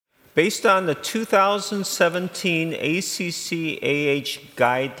Based on the 2017 ACC/AH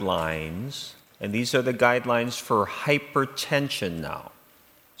guidelines, and these are the guidelines for hypertension now.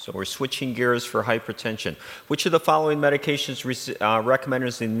 So we're switching gears for hypertension. Which of the following medications recommended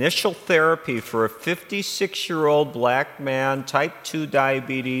as the initial therapy for a 56-year-old black man, type 2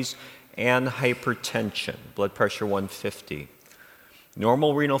 diabetes, and hypertension? Blood pressure 150.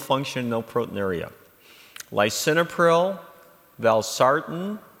 Normal renal function, no proteinuria. Lisinopril,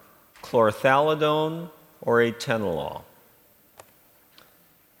 valsartan, chlorothalidone, or atenolol?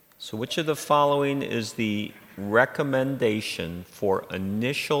 So which of the following is the recommendation for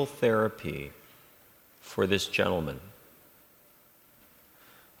initial therapy for this gentleman?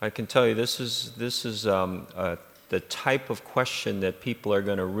 I can tell you this is the type of question that people are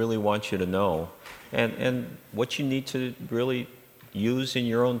going to really want you to know, and what you need to really use in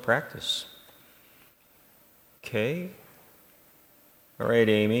your own practice. Okay. All right,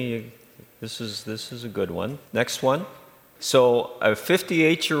 Amy, this is a good one. Next one. So a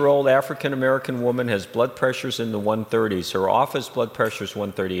 58-year-old African-American woman has blood pressures in the 130s. Her office blood pressure is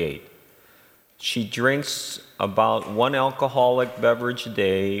 138. She drinks about one alcoholic beverage a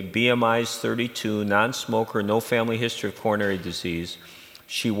day, BMI is 32, non-smoker, no family history of coronary disease.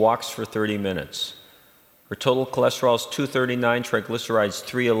 She walks for 30 minutes. Her total cholesterol is 239, triglycerides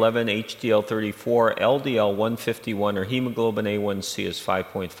 311, HDL 34, LDL 151, her hemoglobin A1C is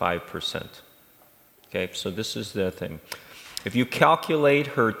 5.5%. Okay, so this is the thing. If you calculate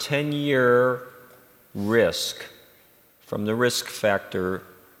her 10-year risk from the risk factor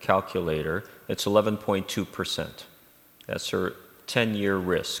calculator, it's 11.2%. That's her 10-year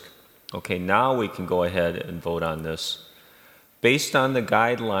risk. Okay, now we can go ahead and vote on this. Based on the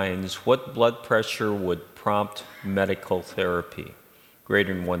guidelines, what blood pressure would prompt medical therapy?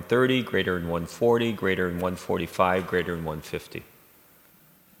 Greater than 130, greater than 140, greater than 145, greater than 150.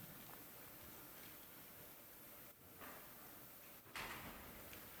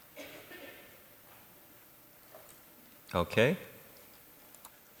 Okay.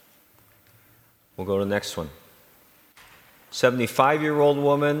 We'll go to the next one. 75-year-old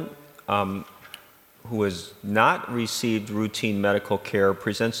woman who has not received routine medical care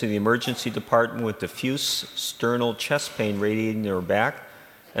presents in the emergency department with diffuse sternal chest pain radiating her back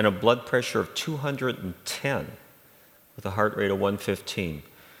and a blood pressure of 210 with a heart rate of 115.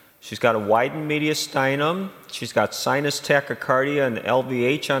 She's got a widened mediastinum. She's got sinus tachycardia and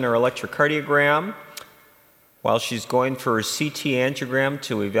LVH on her electrocardiogram. While she's going for her CT angiogram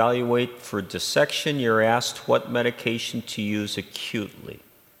to evaluate for dissection, you're asked what medication to use acutely.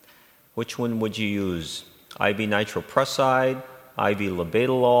 Which one would you use? IV nitroprusside, IV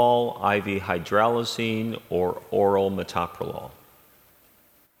labetalol, IV hydralazine, or oral metoprolol?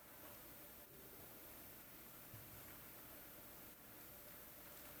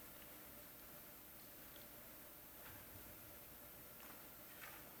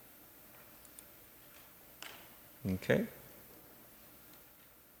 Okay.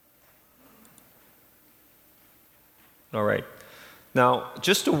 All right. Now,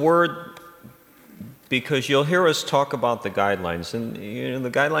 just a word, because you'll hear us talk about the guidelines, and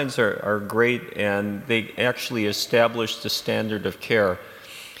the guidelines are great, and they actually establish the standard of care.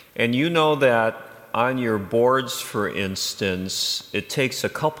 And you know that on your boards, for instance, it takes a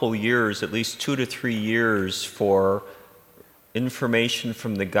couple years, at least 2 to 3 years, for information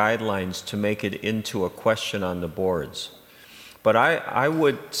from the guidelines to make it into a question on the boards. But I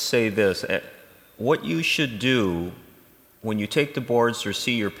would say this, what you should do when you take the boards or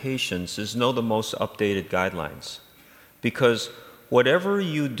see your patients is know the most updated guidelines. Because whatever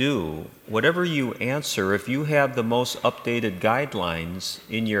you do, whatever you answer, if you have the most updated guidelines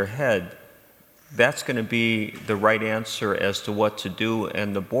in your head, that's going to be the right answer as to what to do,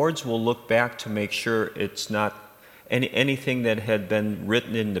 and the boards will look back to make sure it's not anything that had been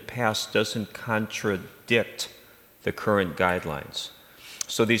written in the past doesn't contradict the current guidelines.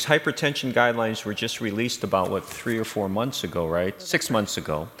 So these hypertension guidelines were just released about, 3 or 4 months ago, right? 6 months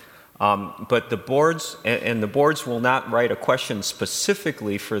ago. But the boards, and the boards will not write a question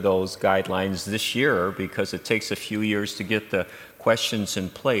specifically for those guidelines this year because it takes a few years to get the questions in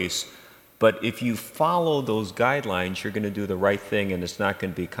place. But if you follow those guidelines, you're going to do the right thing, and it's not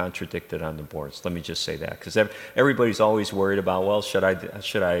going to be contradicted on the boards. Let me just say that, because everybody's always worried about, well, should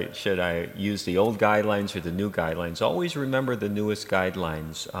I use the old guidelines or the new guidelines? Always remember the newest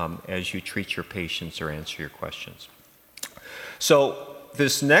guidelines as you treat your patients or answer your questions. So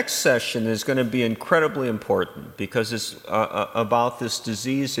this next session is going to be incredibly important because it's about this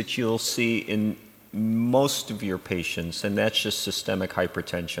disease that you'll see in most of your patients, and that's just systemic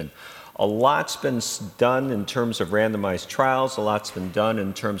hypertension. A lot's been done in terms of randomized trials. A lot's been done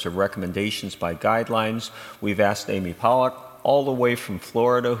in terms of recommendations by guidelines. We've asked Amy Pollack, all the way from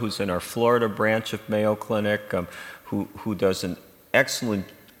Florida, who's in our Florida branch of Mayo Clinic, who does an excellent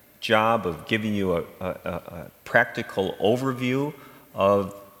job of giving you a practical overview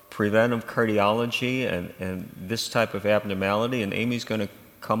of preventive cardiology and this type of abnormality. And Amy's going to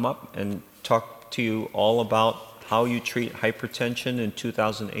come up and talk to you all about how you treat hypertension in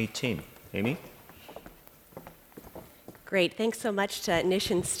 2018. Amy? Great. Thanks so much to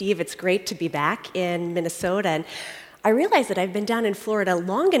Nish and Steve. It's great to be back in Minnesota. And I realized that I've been down in Florida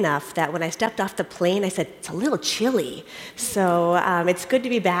long enough that when I stepped off the plane, I said, it's a little chilly. So it's good to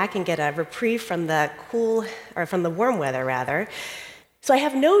be back and get a reprieve from the from the warm weather, rather. So I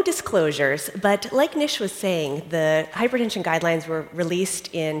have no disclosures, but like Nish was saying, the hypertension guidelines were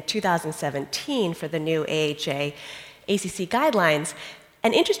released in 2017 for the new AHA ACC guidelines.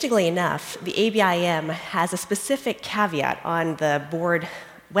 And interestingly enough, the ABIM has a specific caveat on the board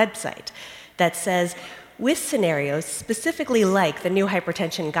website that says, with scenarios specifically like the new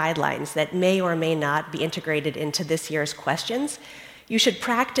hypertension guidelines that may or may not be integrated into this year's questions, you should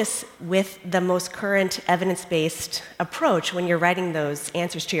practice with the most current evidence-based approach when you're writing those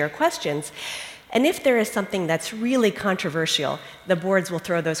answers to your questions. And if there is something that's really controversial, the boards will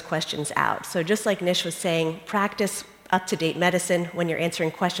throw those questions out. So just like Nish was saying, practice up-to-date medicine when you're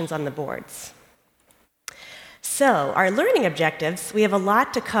answering questions on the boards. So our learning objectives, we have a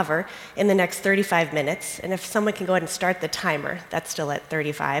lot to cover in the next 35 minutes. And if someone can go ahead and start the timer, that's still at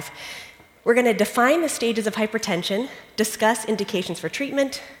 35. We're going to define the stages of hypertension, discuss indications for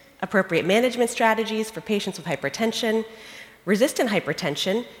treatment, appropriate management strategies for patients with hypertension, resistant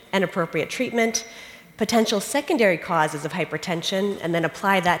hypertension and appropriate treatment, potential secondary causes of hypertension, and then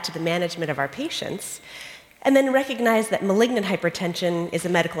apply that to the management of our patients. And then recognize that malignant hypertension is a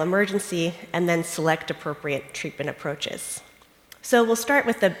medical emergency, and then select appropriate treatment approaches. So we'll start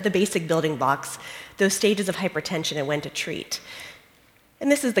with the basic building blocks, those stages of hypertension and when to treat.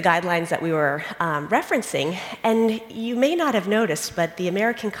 And this is the guidelines that we were referencing. And you may not have noticed, but the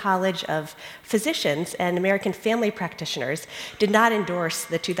American College of Physicians and American Family Practitioners did not endorse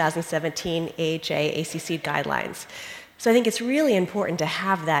the 2017 AHA-ACC guidelines. So I think it's really important to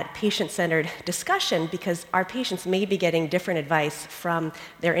have that patient-centered discussion because our patients may be getting different advice from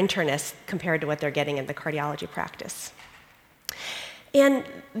their internists compared to what they're getting in the cardiology practice. And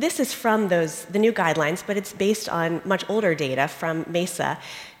this is from the new guidelines, but it's based on much older data from MESA.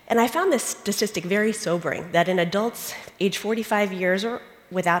 And I found this statistic very sobering, that in adults age 45 years or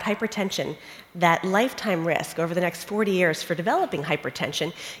without hypertension, that lifetime risk over the next 40 years for developing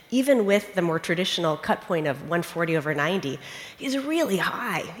hypertension, even with the more traditional cut point of 140/90, is really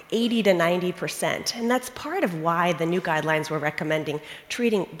high, 80 to 90%. And that's part of why the new guidelines were recommending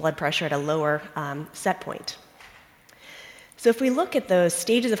treating blood pressure at a lower set point. So if we look at those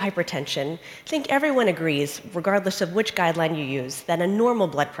stages of hypertension, I think everyone agrees, regardless of which guideline you use, that a normal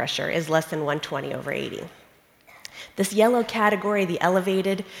blood pressure is less than 120/80. This yellow category, the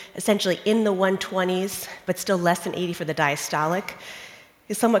elevated, essentially in the 120s, but still less than 80 for the diastolic,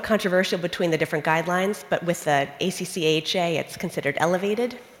 is somewhat controversial between the different guidelines, but with the ACC-AHA, it's considered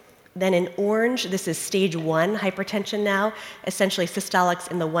elevated. Then in orange, this is stage 1 hypertension now, essentially systolics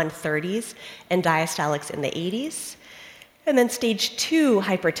in the 130s and diastolics in the 80s. And then stage 2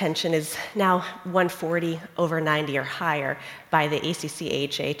 hypertension is now 140/90 or higher by the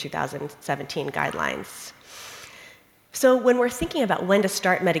ACC-AHA 2017 guidelines. So when we're thinking about when to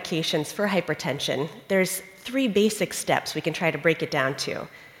start medications for hypertension, there's 3 basic steps we can try to break it down to.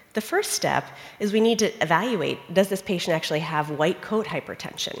 The first step is we need to evaluate, does this patient actually have white coat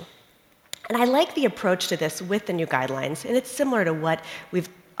hypertension? And I like the approach to this with the new guidelines, and it's similar to what we've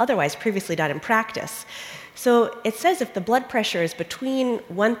otherwise previously done in practice. So it says if the blood pressure is between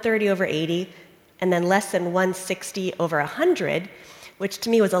 130/80 and then less than 160/100, which to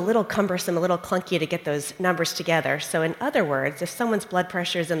me was a little cumbersome, a little clunky to get those numbers together. So in other words, if someone's blood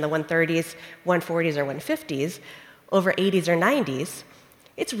pressure is in the 130s, 140s, or 150s, over 80s or 90s,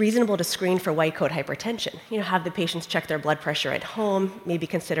 it's reasonable to screen for white coat hypertension. Have the patients check their blood pressure at home, maybe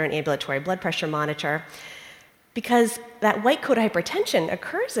consider an ambulatory blood pressure monitor, because that white coat hypertension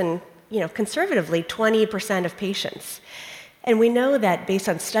occurs in, conservatively 20% of patients. And we know that based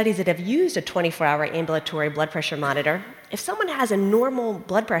on studies that have used a 24-hour ambulatory blood pressure monitor, if someone has a normal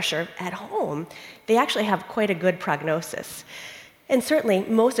blood pressure at home, they actually have quite a good prognosis. And certainly,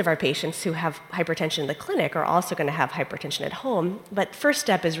 most of our patients who have hypertension in the clinic are also going to have hypertension at home. But first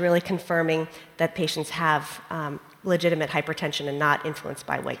step is really confirming that patients have legitimate hypertension and not influenced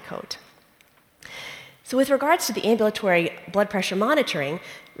by white coat. So with regards to the ambulatory blood pressure monitoring,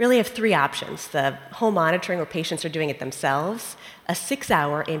 really have three options: the home monitoring, where patients are doing it themselves; a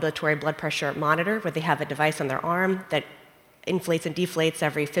 6-hour ambulatory blood pressure monitor, where they have a device on their arm that inflates and deflates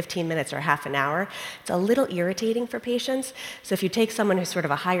every 15 minutes or half an hour. It's a little irritating for patients. So if you take someone who's sort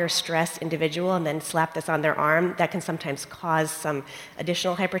of a higher stress individual and then slap this on their arm, that can sometimes cause some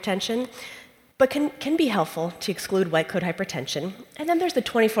additional hypertension, but can be helpful to exclude white coat hypertension. And then there's the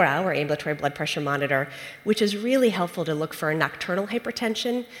 24-hour ambulatory blood pressure monitor, which is really helpful to look for nocturnal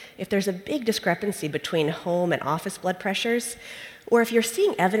hypertension if there's a big discrepancy between home and office blood pressures, or if you're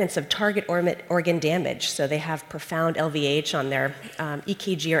seeing evidence of target organ damage, so they have profound LVH on their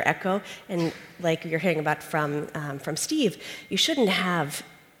EKG or echo, and like you're hearing about from Steve, you shouldn't have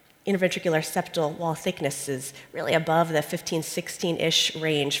interventricular septal wall thicknesses really above the 15, 16-ish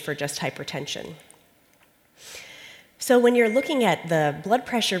range for just hypertension. So when you're looking at the blood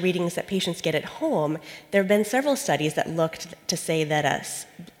pressure readings that patients get at home, there have been several studies that looked to say that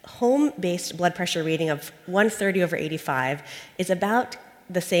a home-based blood pressure reading of 130/85 is about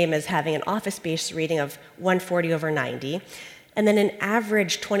the same as having an office-based reading of 140/90. And then an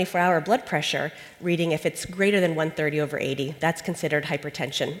average 24-hour blood pressure reading, if it's greater than 130/80, that's considered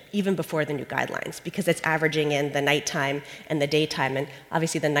hypertension, even before the new guidelines, because it's averaging in the nighttime and the daytime, and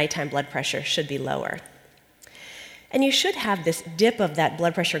obviously the nighttime blood pressure should be lower. And you should have this dip of that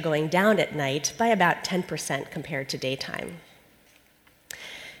blood pressure going down at night by about 10% compared to daytime.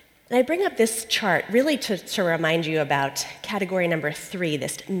 And I bring up this chart really to remind you about category number 3,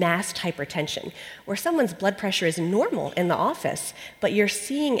 this masked hypertension, where someone's blood pressure is normal in the office, but you're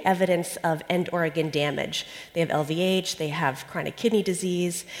seeing evidence of end organ damage. They have LVH, they have chronic kidney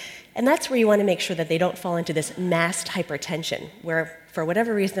disease, and that's where you want to make sure that they don't fall into this masked hypertension, where for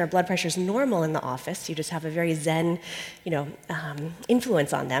whatever reason their blood pressure is normal in the office, you just have a very zen,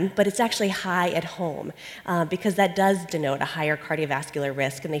 influence on them, but it's actually high at home, because that does denote a higher cardiovascular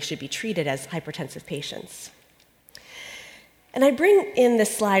risk, and they should be treated as hypertensive patients. And I bring in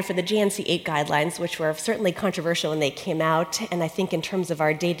this slide for the JNC8 guidelines, which were certainly controversial when they came out, and I think in terms of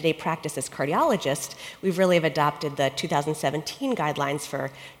our day-to-day practice as cardiologists, we've really have adopted the 2017 guidelines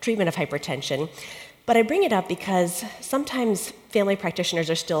for treatment of hypertension. But I bring it up because sometimes family practitioners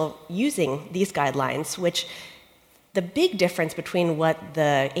are still using these guidelines, which the big difference between what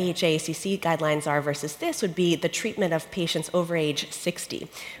the AHA-ACC guidelines are versus this would be the treatment of patients over age 60,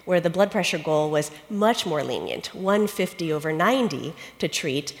 where the blood pressure goal was much more lenient, 150/90 to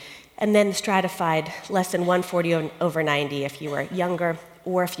treat, and then stratified less than 140/90 if you were younger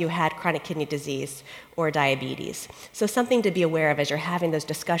or if you had chronic kidney disease or diabetes. So something to be aware of as you're having those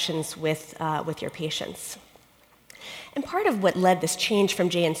discussions with your patients. And part of what led this change from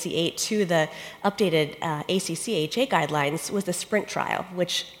JNC8 to the updated ACC-AHA guidelines was the SPRINT trial,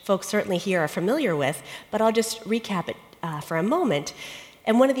 which folks certainly here are familiar with, but I'll just recap it for a moment.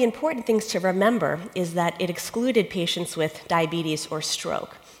 And one of the important things to remember is that it excluded patients with diabetes or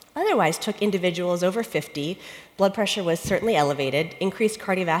stroke. Otherwise, took individuals over 50, blood pressure was certainly elevated, increased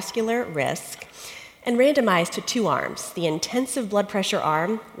cardiovascular risk, and randomized to 2 arms: the intensive blood pressure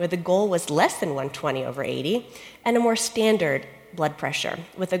arm, where the goal was less than 120/80, and a more standard blood pressure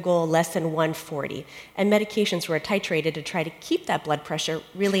with a goal less than 140. And medications were titrated to try to keep that blood pressure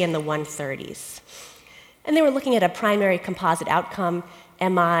really in the 130s. And they were looking at a primary composite outcome: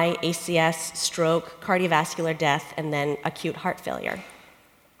 MI, ACS, stroke, cardiovascular death, and then acute heart failure.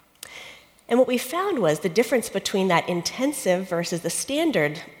 And what we found was the difference between that intensive versus the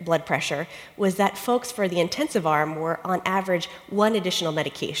standard blood pressure was that folks for the intensive arm were on average 1 additional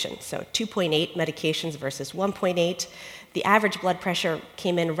medication, so 2.8 medications versus 1.8. The average blood pressure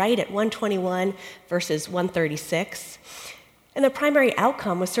came in right at 121 versus 136. And the primary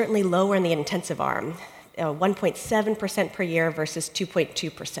outcome was certainly lower in the intensive arm, 1.7% per year versus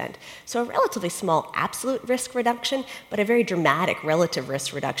 2.2%. So a relatively small absolute risk reduction, but a very dramatic relative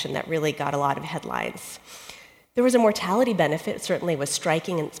risk reduction that really got a lot of headlines. There was a mortality benefit, certainly was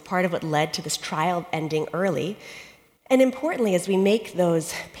striking, and it's part of what led to this trial ending early. And importantly, as we make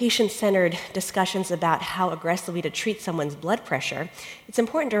those patient-centered discussions about how aggressively to treat someone's blood pressure, it's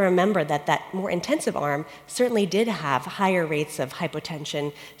important to remember that that more intensive arm certainly did have higher rates of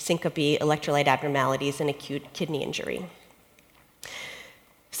hypotension, syncope, electrolyte abnormalities, and acute kidney injury.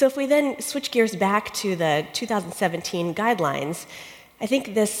 So if we then switch gears back to the 2017 guidelines, I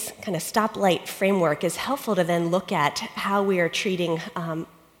think this kind of stoplight framework is helpful to then look at how we are treating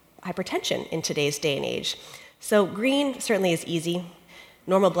hypertension in today's day and age. So green certainly is easy.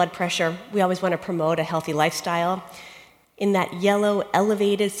 Normal blood pressure, we always want to promote a healthy lifestyle. In that yellow,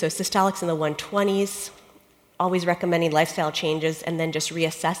 elevated, so systolics in the 120s, always recommending lifestyle changes and then just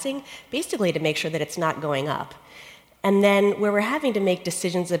reassessing, basically to make sure that it's not going up. And then where we're having to make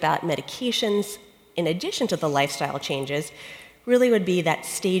decisions about medications in addition to the lifestyle changes really would be that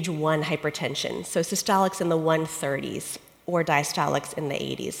stage 1 hypertension, so systolics in the 130s or diastolics in the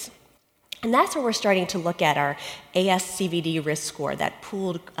 80s. And that's where we're starting to look at our ASCVD risk score, that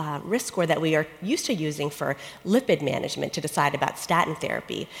pooled risk score that we are used to using for lipid management to decide about statin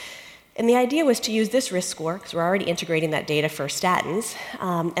therapy. And the idea was to use this risk score, because we're already integrating that data for statins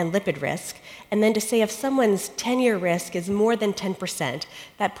and lipid risk, and then to say if someone's 10-year risk is more than 10%,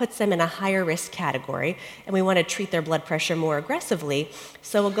 that puts them in a higher risk category, and we want to treat their blood pressure more aggressively,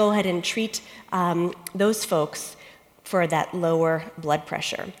 so we'll go ahead and treat those folks for that lower blood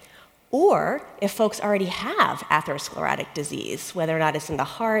pressure. Or if folks already have atherosclerotic disease, whether or not it's in the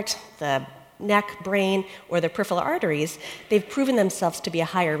heart, the neck, brain, or the peripheral arteries, they've proven themselves to be a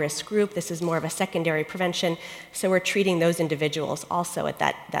higher risk group. This is more of a secondary prevention, so we're treating those individuals also at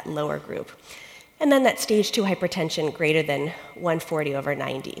that lower group. And then that stage 2 hypertension greater than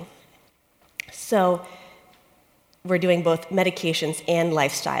 140/90. So we're doing both medications and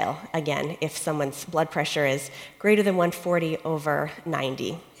lifestyle, again, if someone's blood pressure is greater than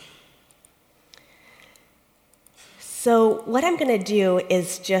 140/90. So what I'm going to do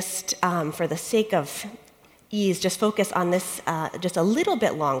is just, for the sake of ease, just focus on this just a little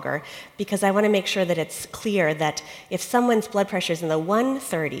bit longer, because I want to make sure that it's clear that if someone's blood pressure is in the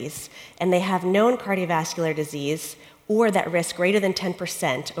 130s and they have known cardiovascular disease or that risk greater than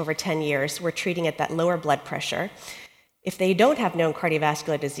 10% over 10 years, we're treating at that lower blood pressure. If they don't have known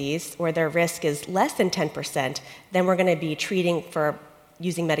cardiovascular disease or their risk is less than 10%, then we're going to be treating for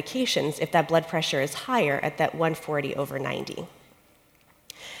using medications if that blood pressure is higher at that 140/90.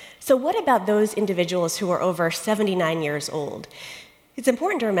 So what about those individuals who are over 79 years old? It's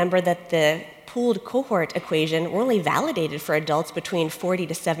important to remember that the pooled cohort equation were only validated for adults between 40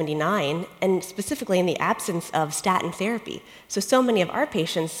 to 79, and specifically in the absence of statin therapy. So many of our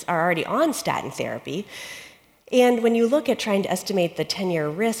patients are already on statin therapy. And when you look at trying to estimate the 10-year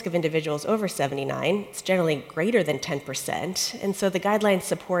risk of individuals over 79, it's generally greater than 10%. And so the guidelines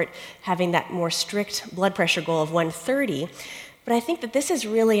support having that more strict blood pressure goal of 130. But I think that this is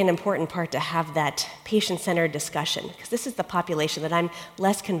really an important part to have that patient-centered discussion, because this is the population that I'm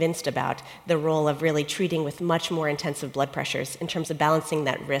less convinced about the role of really treating with much more intensive blood pressures in terms of balancing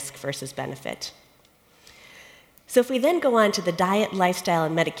that risk versus benefit. So if we then go on to the diet, lifestyle,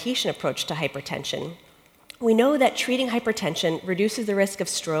 and medication approach to hypertension, we know that treating hypertension reduces the risk of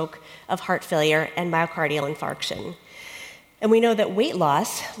stroke, of heart failure, and myocardial infarction. And we know that weight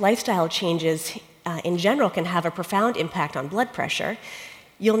loss, lifestyle changes in general, can have a profound impact on blood pressure.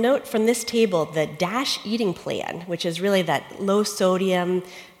 You'll note from this table the DASH eating plan, which is really that low sodium,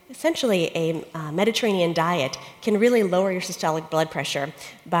 essentially a Mediterranean diet, can really lower your systolic blood pressure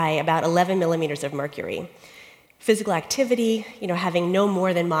by about 11 millimeters of mercury. Physical activity, having no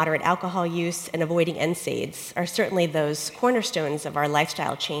more than moderate alcohol use and avoiding NSAIDs are certainly those cornerstones of our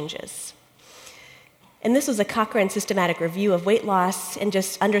lifestyle changes. And this was a Cochrane systematic review of weight loss and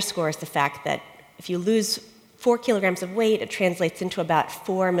just underscores the fact that if you lose 4 kilograms of weight, it translates into about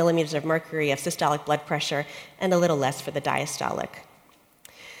 4 millimeters of mercury of systolic blood pressure and a little less for the diastolic.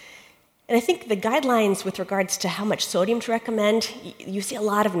 And I think the guidelines with regards to how much sodium to recommend, you see a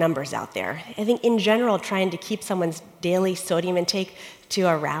lot of numbers out there. I think in general, trying to keep someone's daily sodium intake to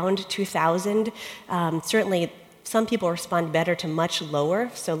around 2,000. Certainly, some people respond better to much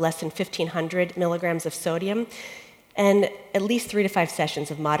lower, so less than 1,500 milligrams of sodium, and at least 3 to 5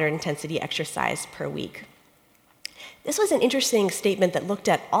 sessions of moderate intensity exercise per week. This was an interesting statement that looked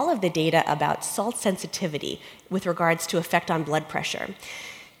at all of the data about salt sensitivity with regards to effect on blood pressure.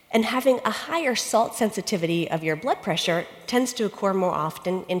 And having a higher salt sensitivity of your blood pressure tends to occur more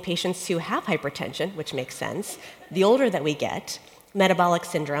often in patients who have hypertension, which makes sense. The older that we get, metabolic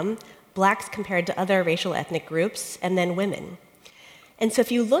syndrome, blacks compared to other racial ethnic groups, and then women. And so if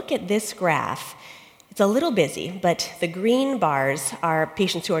you look at this graph, it's a little busy, but the green bars are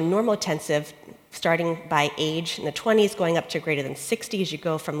patients who are normotensive, starting by age in the 20s, going up to greater than 60 as you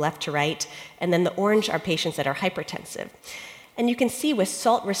go from left to right, and then the orange are patients that are hypertensive. And you can see with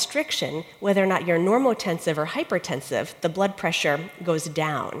salt restriction, whether or not you're normotensive or hypertensive, the blood pressure goes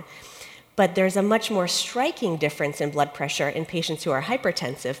down. But there's a much more striking difference in blood pressure in patients who are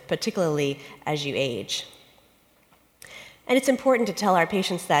hypertensive, particularly as you age. And it's important to tell our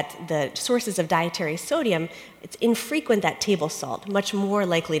patients that the sources of dietary sodium, it's infrequent that table salt, much more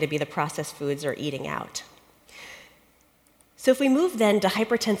likely to be the processed foods or eating out. So if we move then to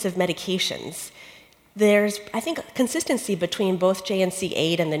hypertensive medications, There's, I think, consistency between both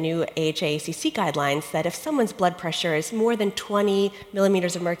JNC8 and the new AHA-ACC guidelines that if someone's blood pressure is more than 20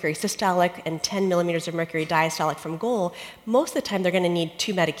 millimeters of mercury systolic and 10 millimeters of mercury diastolic from goal, most of the time they're going to need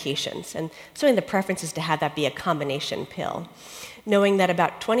 2 medications. And certainly the preference is to have that be a combination pill, knowing that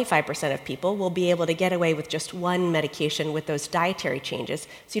about 25% of people will be able to get away with just 1 medication with those dietary changes.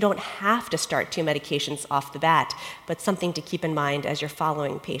 So you don't have to start 2 medications off the bat, but something to keep in mind as you're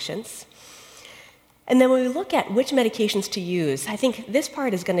following patients. And then when we look at which medications to use, I think this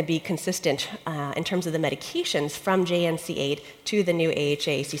part is going to be consistent in terms of the medications from JNC8 to the new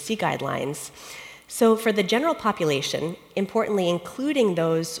AHA-ACC guidelines. So for the general population, importantly including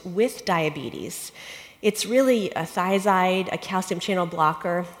those with diabetes, it's really a thiazide, a calcium channel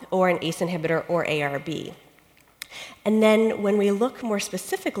blocker, or an ACE inhibitor or ARB. And then when we look more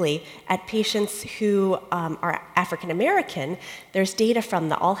specifically at patients who are African American, there's data from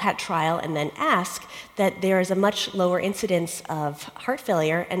the ALL-HAT trial and then ASK that there is a much lower incidence of heart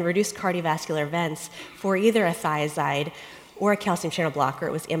failure and reduced cardiovascular events for either a thiazide or a calcium channel blocker.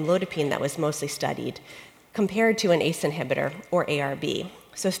 It was amlodipine that was mostly studied, compared to an ACE inhibitor or ARB.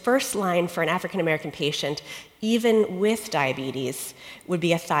 So first line for an African American patient, even with diabetes, would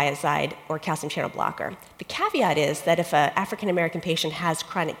be a thiazide or calcium channel blocker. The caveat is that if an African American patient has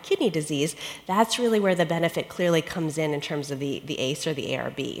chronic kidney disease, that's really where the benefit clearly comes in terms of the ACE or the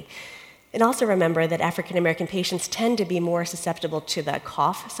ARB. And also remember that African American patients tend to be more susceptible to the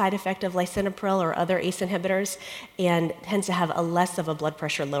cough side effect of lisinopril or other ACE inhibitors, and tends to have a less of a blood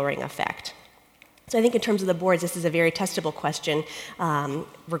pressure lowering effect. So I think in terms of the boards, this is a very testable question,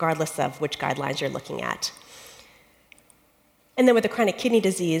 regardless of which guidelines you're looking at. And then with the chronic kidney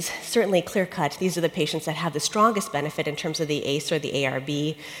disease, certainly clear-cut, these are the patients that have the strongest benefit in terms of the ACE or the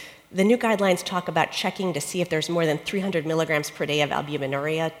ARB. The new guidelines talk about checking to see if there's more than 300 milligrams per day of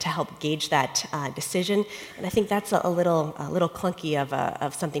albuminuria to help gauge that decision. And I think that's a little clunky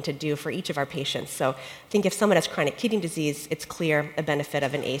of something to do for each of our patients. So I think if someone has chronic kidney disease, it's clear a benefit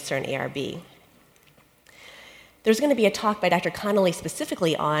of an ACE or an ARB. There's going to be a talk by Dr. Connolly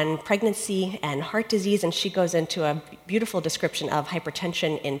specifically on pregnancy and heart disease, and she goes into a beautiful description of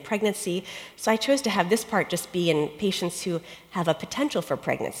hypertension in pregnancy. So I chose to have this part just be in patients who have a potential for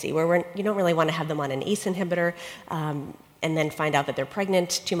pregnancy, where you don't really want to have them on an ACE inhibitor and then find out that they're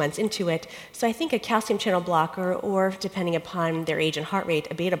pregnant 2 months into it. So I think a calcium channel blocker, or depending upon their age and heart rate,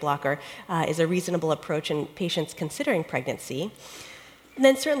 a beta blocker, is a reasonable approach in patients considering pregnancy. And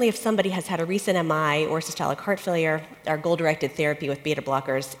then certainly if somebody has had a recent MI or systolic heart failure, our goal-directed therapy with beta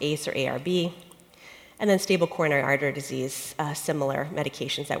blockers, ACE or ARB, and then stable coronary artery disease, similar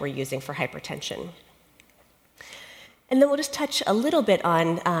medications that we're using for hypertension. And then we'll just touch a little bit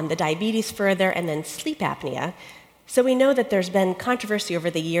on the diabetes further, and then sleep apnea. So we know that there's been controversy over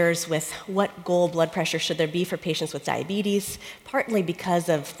the years with what goal blood pressure should there be for patients with diabetes, partly because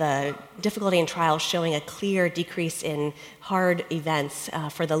of the difficulty in trials showing a clear decrease in hard events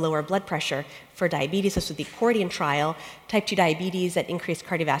for the lower blood pressure for diabetes. This was the Accordion trial, type 2 diabetes at increased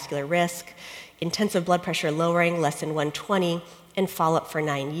cardiovascular risk, intensive blood pressure lowering less than 120, and follow-up for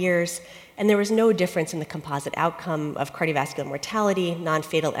 9 years. And there was no difference in the composite outcome of cardiovascular mortality,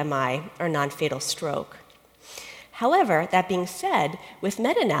 non-fatal MI, or non-fatal stroke. However, that being said, with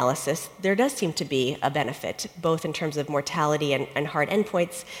meta-analysis, there does seem to be a benefit, both in terms of mortality and hard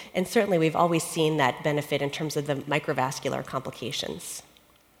endpoints, and certainly we've always seen that benefit in terms of the microvascular complications.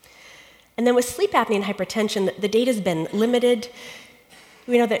 And then with sleep apnea and hypertension, the data's been limited.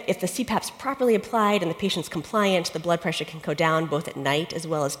 We know that if the CPAP's properly applied and the patient's compliant, the blood pressure can go down both at night as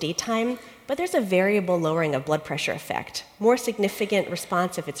well as daytime, but there's a variable lowering of blood pressure effect. More significant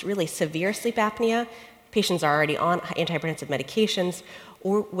response if it's really severe sleep apnea, patients are already on antihypertensive medications,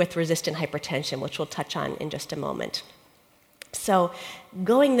 or with resistant hypertension, which we'll touch on in just a moment. So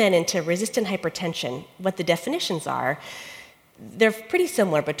going then into resistant hypertension, what the definitions are, they're pretty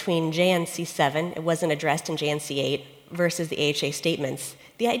similar between JNC7, it wasn't addressed in JNC8, versus the AHA statements.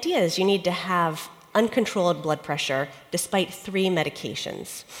 The idea is you need to have uncontrolled blood pressure despite 3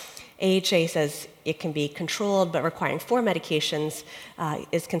 medications. AHA says it can be controlled, but requiring 4 medications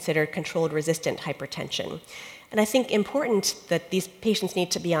is considered controlled resistant hypertension. And I think important that these patients need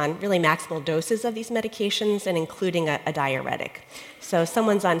to be on really maximal doses of these medications and including a diuretic. So if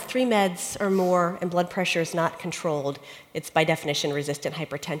someone's on 3 meds or more and blood pressure is not controlled, it's by definition resistant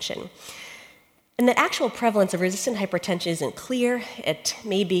hypertension. And the actual prevalence of resistant hypertension isn't clear. It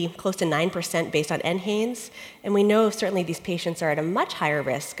may be close to 9% based on NHANES, and we know certainly these patients are at a much higher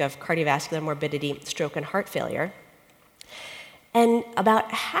risk of cardiovascular morbidity, stroke, and heart failure. And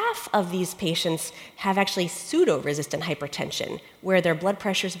about half of these patients have actually pseudo-resistant hypertension, where their blood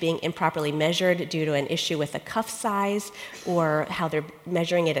pressure is being improperly measured due to an issue with a cuff size or how they're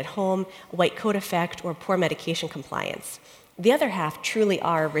measuring it at home, white coat effect, or poor medication compliance. The other half truly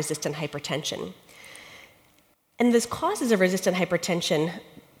are resistant hypertension. And the causes of resistant hypertension,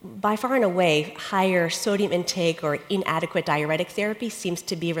 by far and away, higher sodium intake or inadequate diuretic therapy seems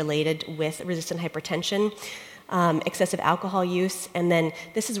to be related with resistant hypertension. Excessive alcohol use, and then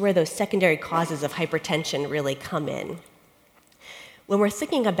this is where those secondary causes of hypertension really come in. When we're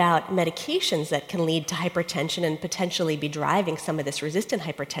thinking about medications that can lead to hypertension and potentially be driving some of this resistant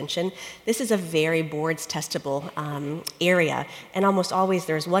hypertension, this is a very boards testable area, and almost always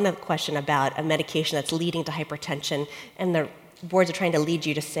there's one question about a medication that's leading to hypertension, and the boards are trying to lead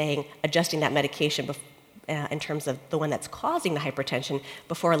you to saying adjusting that medication in terms of the one that's causing the hypertension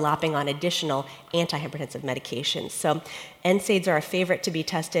before lopping on additional antihypertensive medications. So NSAIDs are a favorite to be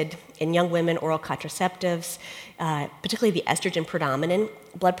tested in young women, oral contraceptives, particularly the estrogen predominant.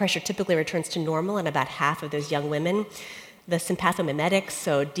 Blood pressure typically returns to normal in about half of those young women. The sympathomimetics,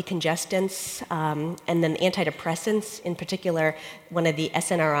 so decongestants, and then the antidepressants, in particular, one of the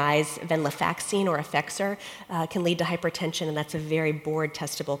SNRIs, venlafaxine or Effexor, can lead to hypertension, and that's a very board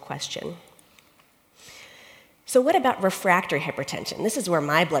testable question. So what about refractory hypertension? This is where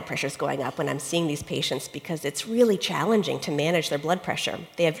my blood pressure is going up when I'm seeing these patients because it's really challenging to manage their blood pressure.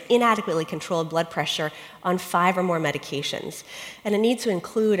 They have inadequately controlled blood pressure on 5 or more medications, and it needs to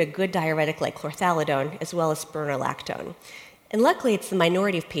include a good diuretic like chlorthalidone as well as spironolactone. And luckily, it's the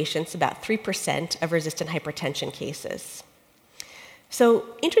minority of patients, about 3% of resistant hypertension cases. So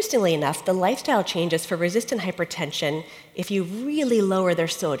interestingly enough, the lifestyle changes for resistant hypertension, if you really lower their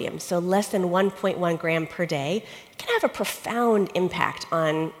sodium, so less than 1.1 gram per day, can have a profound impact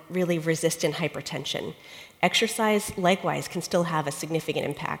on really resistant hypertension. Exercise, likewise, can still have a significant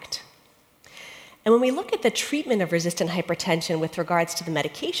impact. And when we look at the treatment of resistant hypertension with regards to the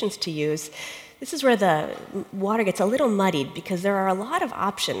medications to use, this is where the water gets a little muddied because there are a lot of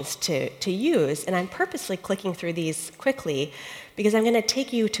options to use, and I'm purposely clicking through these quickly because I'm going to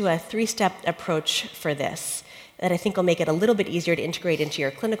take you to a 3-step approach for this that I think will make it a little bit easier to integrate into your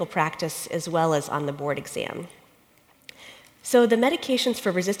clinical practice as well as on the board exam. So the medications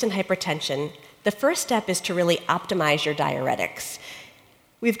for resistant hypertension, the first step is to really optimize your diuretics.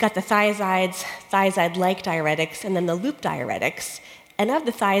 We've got the thiazides, thiazide-like diuretics, and then the loop diuretics. And of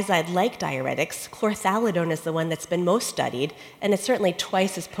the thiazide-like diuretics, chlorthalidone is the one that's been most studied, and it's certainly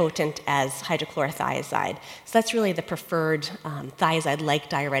twice as potent as hydrochlorothiazide. So that's really the preferred thiazide-like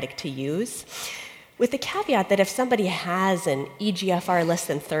diuretic to use, with the caveat that if somebody has an eGFR less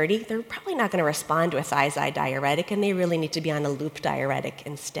than 30, they're probably not going to respond to a thiazide diuretic, and they really need to be on a loop diuretic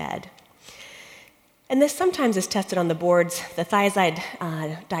instead. And this sometimes is tested on the boards. The thiazide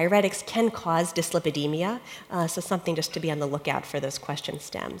diuretics can cause dyslipidemia, so something just to be on the lookout for those question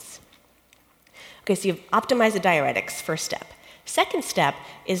stems. Okay, so you've optimized the diuretics, first step. Second step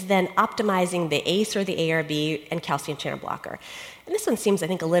is then optimizing the ACE or the ARB and calcium channel blocker. And this one seems, I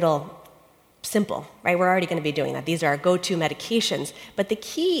think, a little simple, right? We're already going to be doing that. These are our go-to medications. But the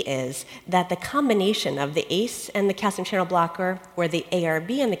key is that the combination of the ACE and the calcium channel blocker or the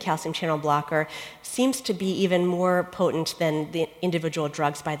ARB and the calcium channel blocker seems to be even more potent than the individual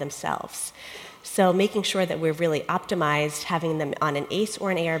drugs by themselves. So making sure that we've really optimized having them on an ACE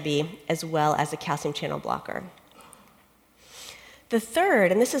or an ARB as well as a calcium channel blocker. The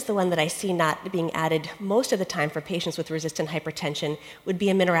third, and this is the one that I see not being added most of the time for patients with resistant hypertension, would be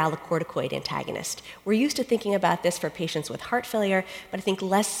a mineralocorticoid antagonist. We're used to thinking about this for patients with heart failure, but I think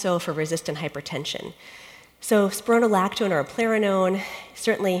less so for resistant hypertension. So spironolactone or eplerenone,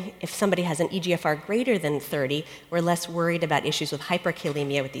 certainly if somebody has an eGFR greater than 30, we're less worried about issues with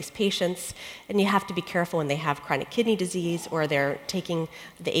hyperkalemia with these patients. And you have to be careful when they have chronic kidney disease or they're taking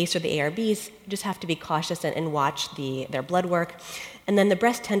the ACE or the ARBs. You just have to be cautious and watch their blood work. And then the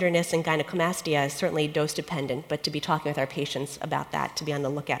breast tenderness and gynecomastia is certainly dose dependent, but to be talking with our patients about that, to be on the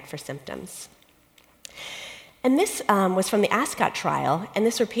lookout for symptoms. And this was from the ASCOT trial, and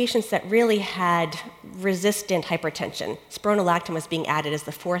these were patients that really had resistant hypertension. Spironolactone was being added as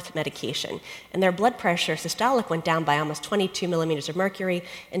the fourth medication, and their blood pressure systolic went down by almost 22 millimeters of mercury,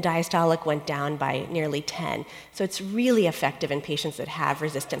 and diastolic went down by nearly 10. So it's really effective in patients that have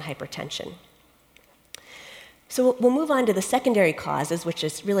resistant hypertension. So we'll move on to the secondary causes, which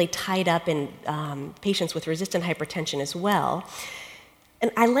is really tied up in patients with resistant hypertension as well. And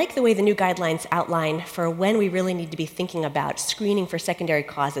I like the way the new guidelines outline for when we really need to be thinking about screening for secondary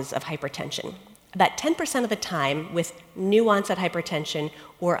causes of hypertension. About 10% of the time, with new onset hypertension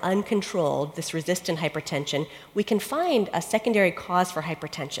or uncontrolled, this resistant hypertension, we can find a secondary cause for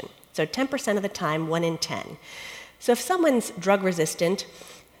hypertension. So 10% of the time, 1 in 10. So if someone's drug resistant,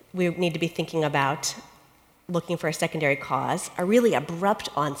 we need to be thinking about looking for a secondary cause, a really abrupt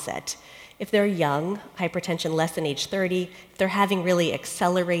onset. If they're young, hypertension less than age 30, if they're having really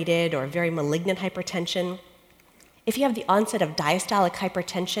accelerated or very malignant hypertension. If you have the onset of diastolic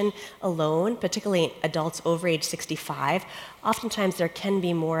hypertension alone, particularly in adults over age 65, oftentimes there can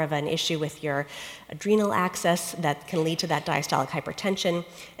be more of an issue with your adrenal axis that can lead to that diastolic hypertension.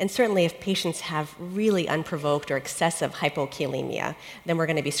 And certainly if patients have really unprovoked or excessive hypokalemia, then we're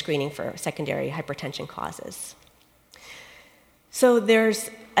going to be screening for secondary hypertension causes. So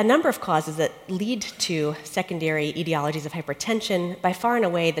there's a number of causes that lead to secondary etiologies of hypertension. By far and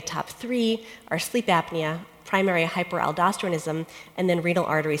away, the top 3 are sleep apnea, primary hyperaldosteronism, and then renal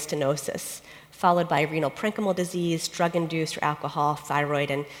artery stenosis, followed by renal parenchymal disease, drug-induced or alcohol, thyroid,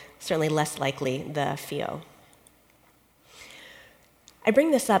 and certainly less likely the PHIO. I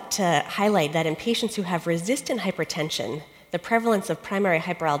bring this up to highlight that in patients who have resistant hypertension, the prevalence of primary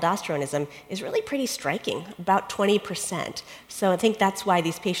hyperaldosteronism is really pretty striking, about 20%. So I think that's why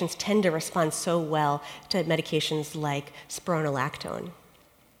these patients tend to respond so well to medications like spironolactone.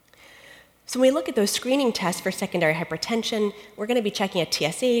 So when we look at those screening tests for secondary hypertension, we're going to be checking a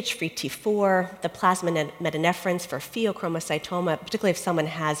TSH, free T4, the plasma metanephrines for pheochromocytoma, particularly if someone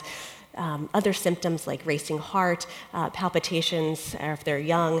has other symptoms like racing heart, palpitations, or if they're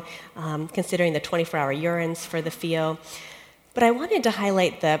young, considering the 24-hour urines for the PHIO. But I wanted to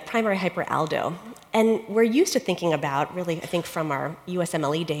highlight the primary hyperaldo. And we're used to thinking about, really, I think from our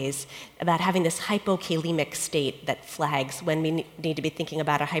USMLE days, about having this hypokalemic state that flags when we need to be thinking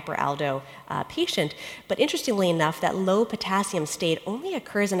about a hyperaldo patient. But interestingly enough, that low potassium state only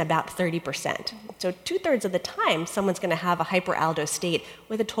occurs in about 30%. So 2/3 of the time, someone's going to have a hyperaldo state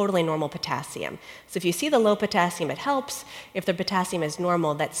with a totally normal potassium. So if you see the low potassium, it helps. If the potassium is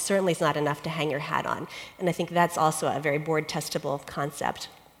normal, that certainly is not enough to hang your hat on. And I think that's also a very board-testable concept.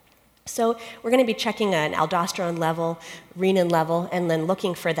 So we're going to be checking an aldosterone level, renin level, and then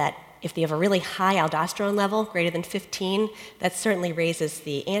looking for that. If they have a really high aldosterone level, greater than 15, that certainly raises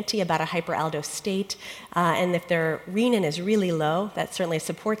the ante about a hyperaldo state. And if their renin is really low, that certainly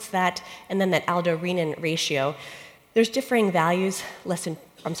supports that. And then that aldo-renin ratio, there's differing values,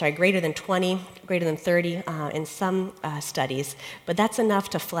 greater than 20, greater than 30 in some studies. But that's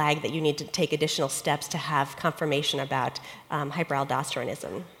enough to flag that you need to take additional steps to have confirmation about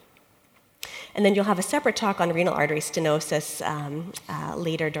hyperaldosteronism. And then you'll have a separate talk on renal artery stenosis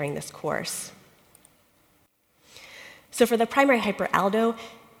later during this course. So for the primary hyperaldo,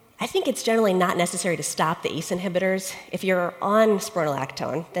 I think it's generally not necessary to stop the ACE inhibitors. If you're on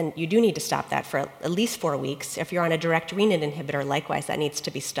spironolactone, then you do need to stop that for at least 4 weeks. If you're on a direct renin inhibitor, likewise, that needs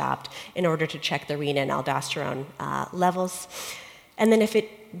to be stopped in order to check the renin aldosterone levels. And then if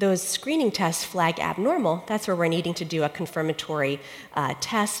those screening tests flag abnormal, that's where we're needing to do a confirmatory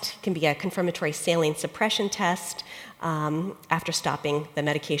test. It can be a confirmatory saline suppression test after stopping the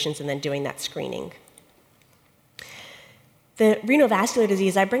medications and then doing that screening. The renovascular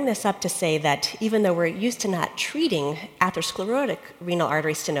disease, I bring this up to say that even though we're used to not treating atherosclerotic renal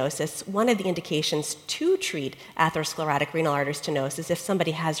artery stenosis, one of the indications to treat atherosclerotic renal artery stenosis is if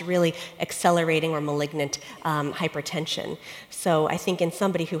somebody has really accelerating or malignant hypertension. So I think in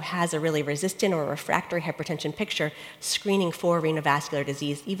somebody who has a really resistant or refractory hypertension picture, screening for renovascular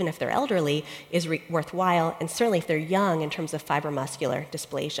disease, even if they're elderly, is worthwhile, and certainly if they're young in terms of fibromuscular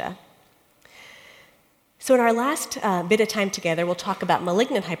dysplasia. So in our last bit of time together, we'll talk about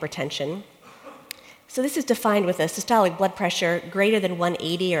malignant hypertension. So this is defined with a systolic blood pressure greater than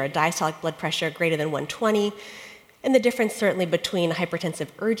 180 or a diastolic blood pressure greater than 120. And the difference certainly between hypertensive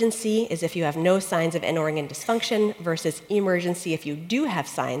urgency is if you have no signs of end organ dysfunction versus emergency if you do have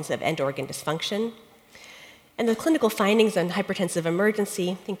signs of end organ dysfunction. And the clinical findings on hypertensive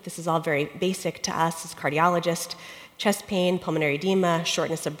emergency, I think this is all very basic to us as cardiologists: chest pain, pulmonary edema,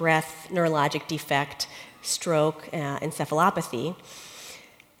 shortness of breath, neurologic defect, stroke, encephalopathy.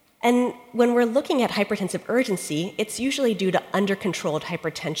 And when we're looking at hypertensive urgency, it's usually due to under-controlled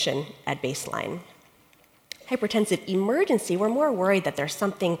hypertension at baseline. Hypertensive emergency, we're more worried that there's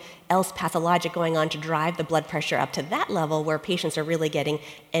something else pathologic going on to drive the blood pressure up to that level where patients are really getting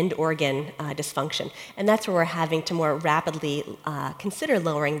end organ dysfunction. And that's where we're having to more rapidly consider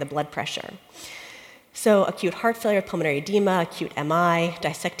lowering the blood pressure. So acute heart failure, pulmonary edema, acute MI,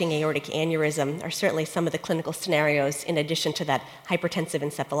 dissecting aortic aneurysm are certainly some of the clinical scenarios in addition to that hypertensive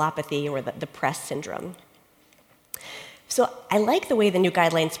encephalopathy or the PRESS syndrome. So I like the way the new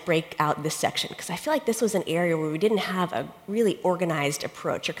guidelines break out this section, because I feel like this was an area where we didn't have a really organized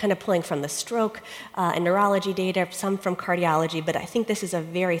approach. You're kind of pulling from the stroke and neurology data, some from cardiology, but I think this is a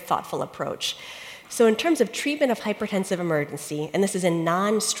very thoughtful approach. So in terms of treatment of hypertensive emergency, and this is in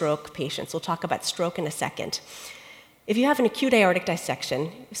non-stroke patients, we'll talk about stroke in a second. If you have an acute aortic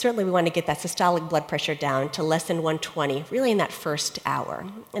dissection, certainly we want to get that systolic blood pressure down to less than 120, really in that first hour.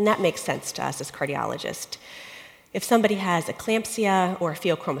 And that makes sense to us as cardiologists. If somebody has eclampsia or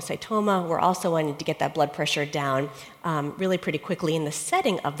pheochromocytoma, we're also wanting to get that blood pressure down really pretty quickly in the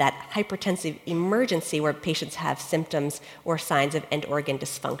setting of that hypertensive emergency where patients have symptoms or signs of end organ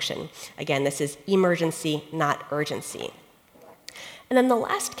dysfunction. Again, this is emergency, not urgency. And then the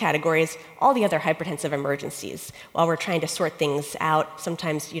last category is all the other hypertensive emergencies. While we're trying to sort things out,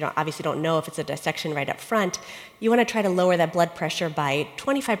 sometimes you obviously don't know if it's a dissection right up front. You want to try to lower that blood pressure by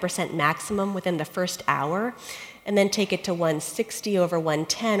 25% maximum within the first hour, and then take it to 160 over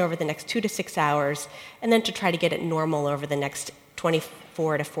 110 over the next 2 to 6 hours, and then to try to get it normal over the next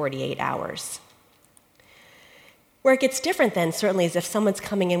 24 to 48 hours. Where it gets different then certainly is if someone's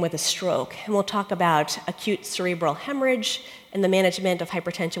coming in with a stroke, and we'll talk about acute cerebral hemorrhage and the management of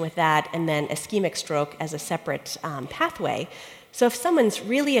hypertension with that, and then ischemic stroke as a separate pathway. So if someone's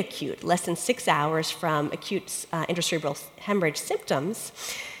really acute, less than 6 hours from acute intracerebral hemorrhage symptoms,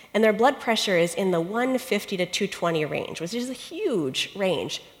 and their blood pressure is in the 150 to 220 range, which is a huge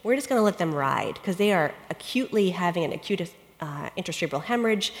range, we're just going to let them ride because they are acutely having an acute intracerebral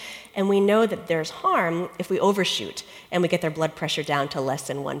hemorrhage, and we know that there's harm if we overshoot and we get their blood pressure down to less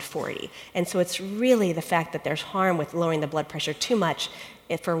than 140. And so it's really the fact that there's harm with lowering the blood pressure too much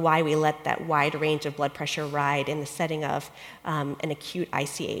for why we let that wide range of blood pressure ride in the setting of an acute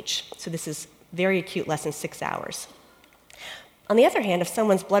ICH. So this is very acute, less than 6 hours. On the other hand, if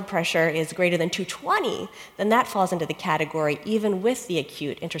someone's blood pressure is greater than 220, then that falls into the category, even with the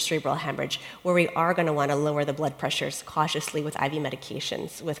acute intracerebral hemorrhage, where we are going to want to lower the blood pressures cautiously with IV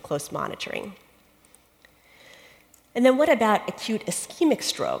medications with close monitoring. And then what about acute ischemic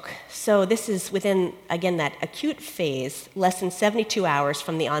stroke? So this is within, again, that acute phase, less than 72 hours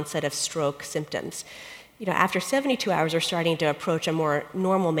from the onset of stroke symptoms. After 72 hours, we're starting to approach a more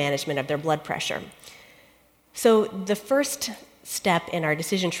normal management of their blood pressure. So the first step in our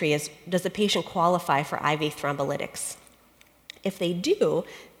decision tree is, does the patient qualify for IV thrombolytics? If they do,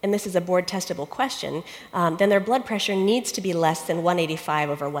 and this is a board testable question, then their blood pressure needs to be less than 185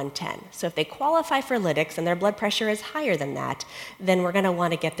 over 110. So if they qualify for lytics and their blood pressure is higher than that, then we're going to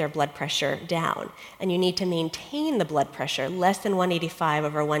want to get their blood pressure down. And you need to maintain the blood pressure less than 185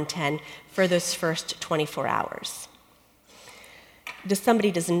 over 110 for those first 24 hours. If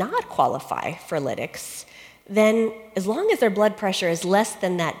somebody does not qualify for lytics, then as long as their blood pressure is less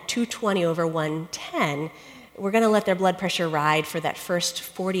than that 220 over 110, we're going to let their blood pressure ride for that first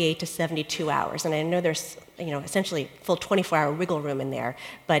 48 to 72 hours. And I know there's essentially full 24-hour wiggle room in there,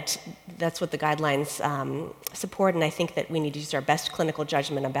 but that's what the guidelines support, and I think that we need to use our best clinical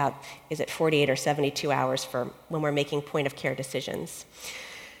judgment about is it 48 or 72 hours for when we're making point-of-care decisions.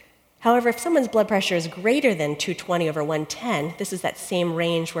 However, if someone's blood pressure is greater than 220 over 110, this is that same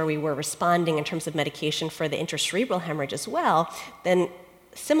range where we were responding in terms of medication for the intracerebral hemorrhage as well, then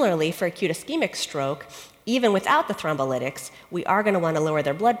similarly for acute ischemic stroke, even without the thrombolytics, we are going to want to lower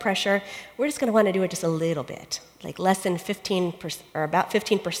their blood pressure. We're just going to want to do it just a little bit, like less than 15% or about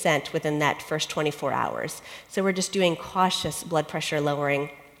 15% within that first 24 hours. So we're just doing cautious blood pressure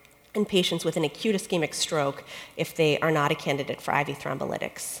lowering in patients with an acute ischemic stroke if they are not a candidate for IV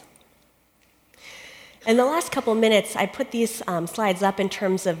thrombolytics. In the last couple minutes, I put these slides up in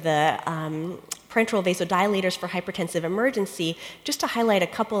terms of the parenteral vasodilators for hypertensive emergency, just to highlight a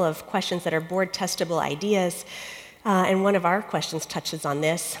couple of questions that are board testable ideas, and one of our questions touches on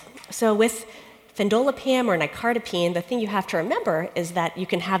this. So with fendolipam or nicardipine, the thing you have to remember is that you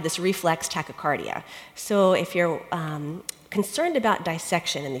can have this reflex tachycardia. So if you're concerned about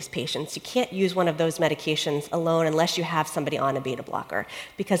dissection in these patients, you can't use one of those medications alone unless you have somebody on a beta blocker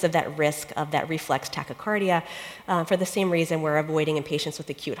because of that risk of that reflex tachycardia. For the same reason we're avoiding in patients with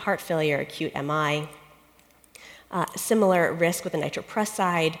acute heart failure, acute MI. Similar risk with the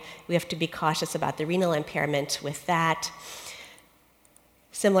nitroprusside. We have to be cautious about the renal impairment with that.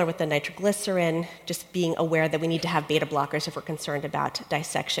 Similar with the nitroglycerin, just being aware that we need to have beta blockers if we're concerned about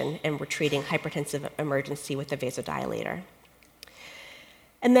dissection and we're treating hypertensive emergency with a vasodilator.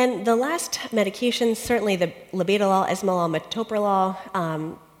 And then the last medications, certainly the labetalol, esmolol,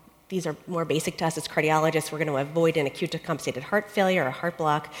 metoprolol, these are more basic to us as cardiologists. We're going to avoid an acute decompensated heart failure or heart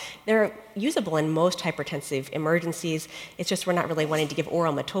block. They're usable in most hypertensive emergencies. It's just we're not really wanting to give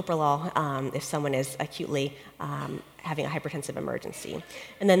oral metoprolol if someone is acutely having a hypertensive emergency.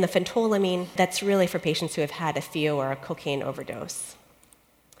 And then the phentolamine, that's really for patients who have had a pheo or a cocaine overdose.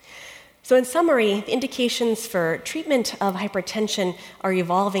 So in summary, the indications for treatment of hypertension are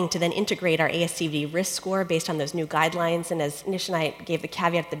evolving to then integrate our ASCVD risk score based on those new guidelines. And as Nish and I gave the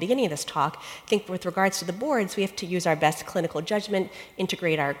caveat at the beginning of this talk, I think with regards to the boards, we have to use our best clinical judgment,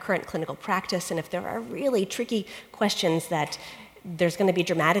 integrate our current clinical practice, and if there are really tricky questions that there's going to be a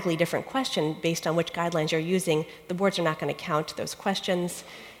dramatically different question based on which guidelines you're using, the boards are not going to count those questions.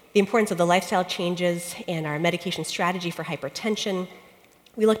 The importance of the lifestyle changes and our medication strategy for hypertension.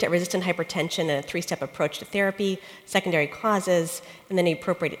 We looked at resistant hypertension and a 3-step approach to therapy, secondary causes, and then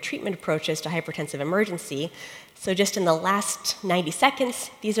appropriate treatment approaches to hypertensive emergency. So just in the last 90 seconds,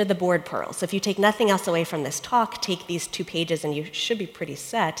 these are the board pearls. So if you take nothing else away from this talk, take these 2 pages and you should be pretty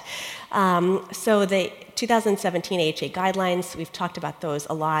set. So the 2017 AHA guidelines, we've talked about those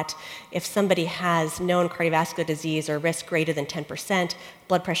a lot. If somebody has known cardiovascular disease or risk greater than 10%,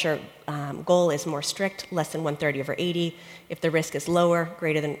 blood pressure goal is more strict, less than 130/80. If the risk is lower,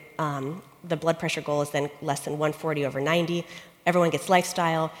 greater than, the blood pressure goal is then less than 140/90. Everyone gets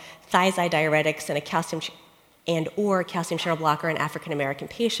lifestyle, thiazide diuretics, and a calcium or calcium channel blocker in African American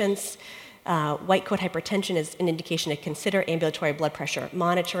patients. White coat hypertension is an indication to consider ambulatory blood pressure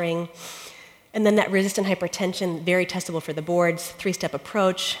monitoring. And then that resistant hypertension, very testable for the boards, 3-step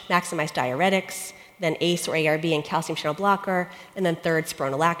approach, maximize diuretics, then ACE or ARB and calcium channel blocker, and then third,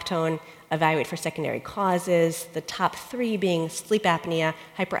 spironolactone, evaluate for secondary causes, the top 3 being sleep apnea,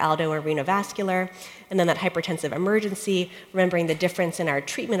 hyperaldo, or renovascular, and then that hypertensive emergency, remembering the difference in our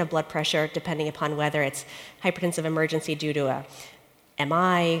treatment of blood pressure depending upon whether it's hypertensive emergency due to a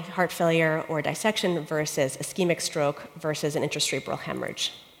MI, heart failure, or dissection versus ischemic stroke versus an intracerebral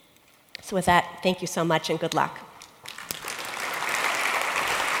hemorrhage. So with that, thank you so much and good luck.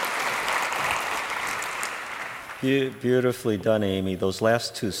 Beautifully done, Amy. Those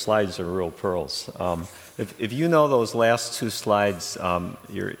last 2 slides are real pearls. If you know those last 2 slides,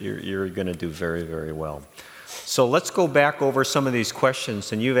 you're going to do very, very well. So let's go back over some of these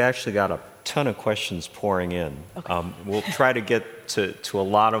questions, and you've actually got a ton of questions pouring in. Okay. We'll try to get to a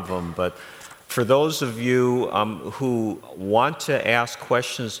lot of them, but for those of you who want to ask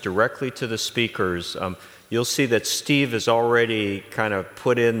questions directly to the speakers, you'll see that Steve has already kind of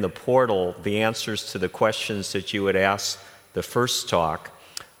put in the portal the answers to the questions that you would ask the first talk.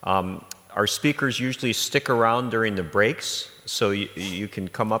 Our speakers usually stick around during the breaks, so you can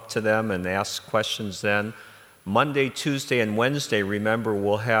come up to them and ask questions then. Monday, Tuesday, and Wednesday, remember,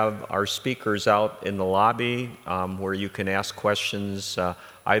 we'll have our speakers out in the lobby where you can ask questions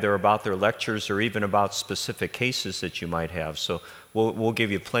either about their lectures or even about specific cases that you might have. So we'll give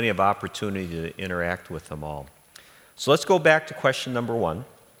you plenty of opportunity to interact with them all. So let's go back to question number 1.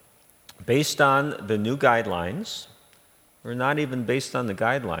 Based on the new guidelines, or not even based on the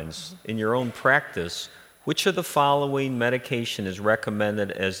guidelines, in your own practice, which of the following medication is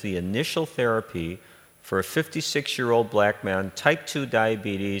recommended as the initial therapy for a 56-year-old black man, type 2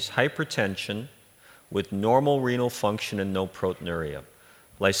 diabetes, hypertension, with normal renal function and no proteinuria?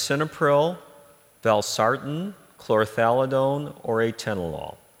 Lisinopril, valsartan, chlorothalidone, or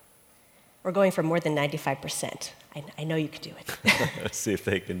atenolol? We're going for more than 95%. I know you can do it. Let's see if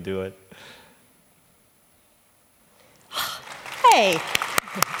they can do it. Hey!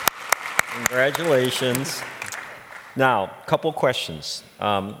 Congratulations. Now, a couple questions.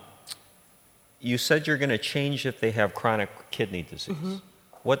 You said you're going to change if they have chronic kidney disease. Mm-hmm.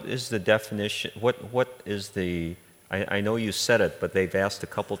 What is the definition? What is the... I know you said it, but they've asked a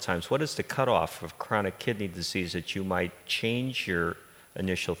couple times. What is the cutoff of chronic kidney disease that you might change your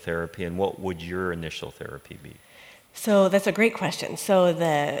initial therapy, and what would your initial therapy be? So that's a great question. So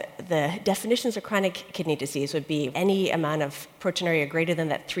the definitions of chronic kidney disease would be any amount of proteinuria greater than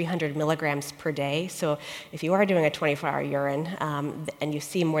that 300 milligrams per day. So if you are doing a 24-hour urine and you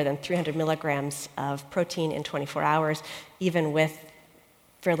see more than 300 milligrams of protein in 24 hours, even with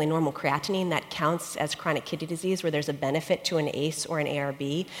fairly normal creatinine, that counts as chronic kidney disease where there's a benefit to an ACE or an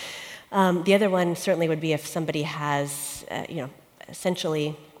ARB. The other one certainly would be if somebody has,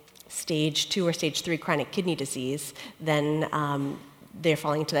 essentially stage 2 or stage 3 chronic kidney disease, then they're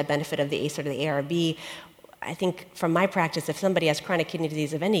falling into that benefit of the ACE or the ARB. I think from my practice, if somebody has chronic kidney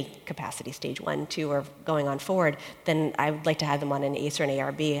disease of any capacity, stage 1, 2, or going on forward, then I would like to have them on an ACE or an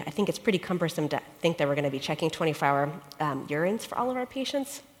ARB. I think it's pretty cumbersome to think that we're going to be checking 24-hour urines for all of our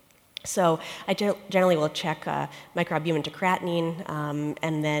patients. So I generally will check microalbumin to creatinine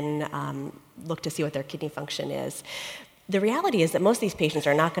and then look to see what their kidney function is. The reality is that most of these patients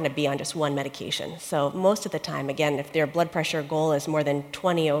are not going to be on just one medication. So most of the time, again, if their blood pressure goal is more than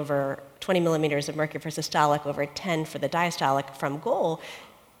 20 millimeters of mercury for systolic over 10 for the diastolic from goal,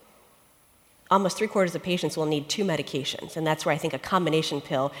 almost 3/4 of patients will need 2 medications. And that's where I think a combination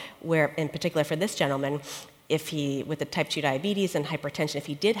pill, where in particular for this gentleman, if he, with the type 2 diabetes and hypertension, if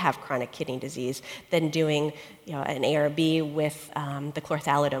he did have chronic kidney disease, then doing an ARB with the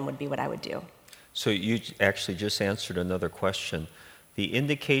chlorthalidone would be what I would do. So you actually just answered another question. The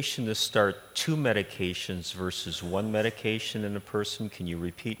indication to start 2 medications versus 1 medication in a person, can you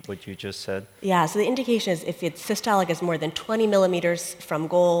repeat what you just said? Yeah, so the indication is if its systolic is more than 20 millimeters from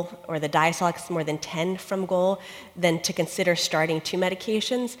goal or the diastolic is more than 10 from goal, then to consider starting 2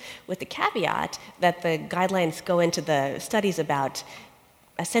 medications, with the caveat that the guidelines go into the studies about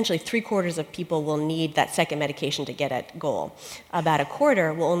essentially 3/4 of people will need that second medication to get at goal. About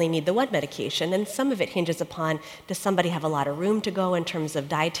 1/4 will only need the 1 medication, and some of it hinges upon, does somebody have a lot of room to go in terms of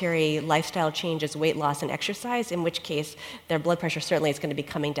dietary, lifestyle changes, weight loss, and exercise, in which case their blood pressure certainly is going to be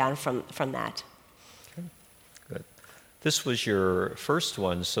coming down from that. Okay. Good. This was your first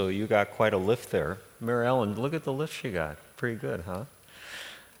one, so you got quite a lift there. Mary Ellen, look at the lift you got. Pretty good, huh?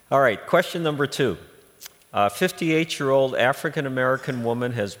 All right, question number 2. A 58-year-old African-American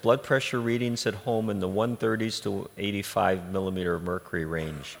woman has blood pressure readings at home in the 130s to 85 millimeter of mercury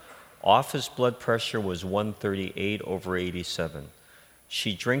range. Office blood pressure was 138/87.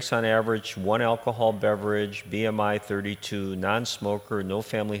 She drinks on average 1 alcohol beverage, BMI 32, non-smoker, no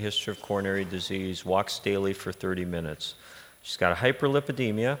family history of coronary disease, walks daily for 30 minutes. She's got a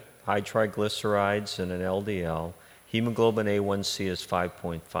hyperlipidemia, high triglycerides, and an LDL. Hemoglobin A1C is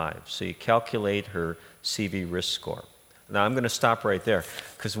 5.5. So you calculate her CV risk score. Now I'm going to stop right there,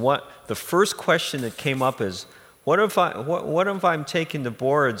 because the first question that came up is, what if I'm taking the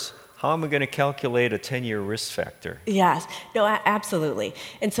boards? How am I going to calculate a 10-year risk factor? Yes, no, absolutely.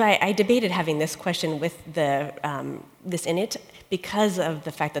 And so I debated having this question with this in it because of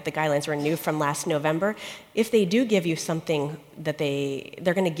the fact that the guidelines were new from last November. If they do give you something that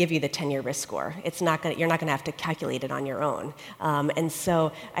they're going to give you the 10-year risk score. You're not going to have to calculate it on your own. And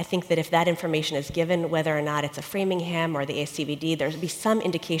so I think that if that information is given, whether or not it's a Framingham or the ASCVD, there'll be some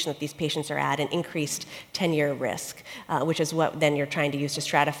indication that these patients are at an increased 10-year risk, which is what then you're trying to use to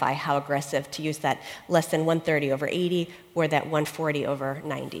stratify how aggressive to use that less than 130/80 or that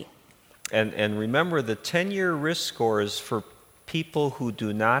 140/90. And remember, the 10-year risk score is for people who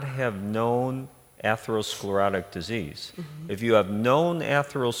do not have known atherosclerotic disease. Mm-hmm. If you have known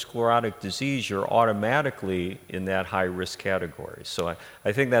atherosclerotic disease, you're automatically in that high-risk category. So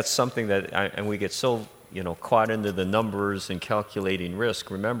I think that's something that, and we get so caught into the numbers and calculating risk.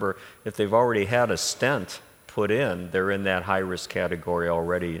 Remember, if they've already had a stent put in, they're in that high-risk category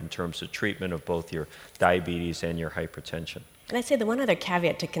already in terms of treatment of both your diabetes and your hypertension. And I'd say the one other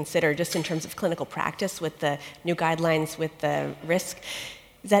caveat to consider, just in terms of clinical practice with the new guidelines with the risk,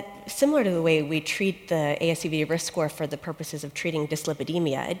 is that similar to the way we treat the ASCVD risk score for the purposes of treating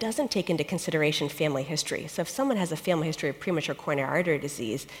dyslipidemia, it doesn't take into consideration family history. So if someone has a family history of premature coronary artery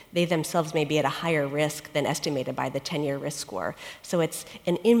disease, they themselves may be at a higher risk than estimated by the 10-year risk score. So it's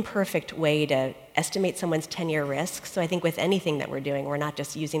an imperfect way to estimate someone's 10-year risk. So I think with anything that we're doing, we're not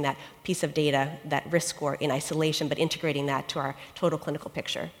just using that piece of data, that risk score in isolation, but integrating that to our total clinical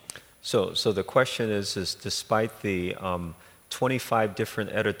picture. So the question is despite the 25 different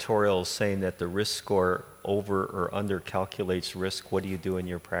editorials saying that the risk score over or under calculates risk, what do you do in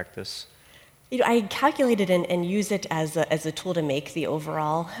your practice? I calculate it and use it as a tool to make the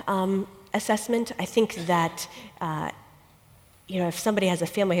overall assessment. I think that if somebody has a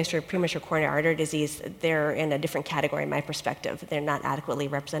family history of premature coronary artery disease, they're in a different category in my perspective. They're not adequately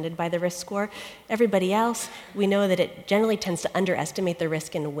represented by the risk score. Everybody else, we know that it generally tends to underestimate the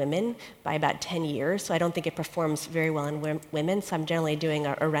risk in women by about 10 years, so I don't think it performs very well in women, so I'm generally doing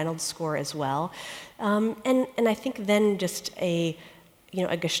a Reynolds score as well. And I think then just a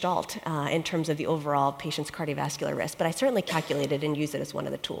gestalt in terms of the overall patient's cardiovascular risk. But I certainly calculate it and use it as one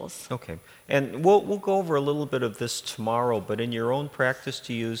of the tools. Okay. And we'll go over a little bit of this tomorrow, but in your own practice,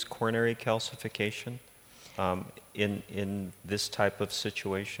 do you use coronary calcification in this type of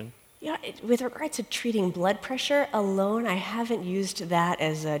situation? Yeah, with regards to treating blood pressure alone, I haven't used that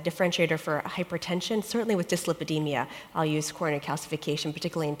as a differentiator for hypertension. Certainly with dyslipidemia, I'll use coronary calcification,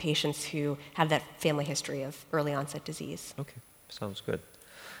 particularly in patients who have that family history of early onset disease. Okay. Sounds good.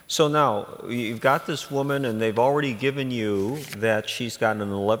 So now, you've got this woman, and they've already given you that she's got an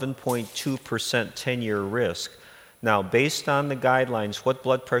 11.2% 10-year risk. Now, based on the guidelines, what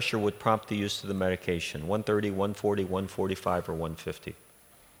blood pressure would prompt the use of the medication? 130, 140, 145, or 150?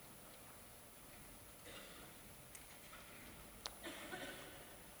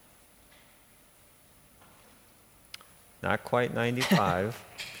 Not quite 95.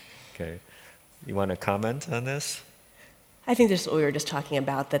 Okay. You want to comment on this? I think this is what we were just talking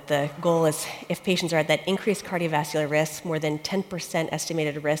about, that the goal is if patients are at that increased cardiovascular risk, more than 10%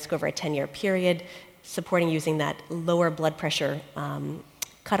 estimated risk over a 10-year period, supporting using that lower blood pressure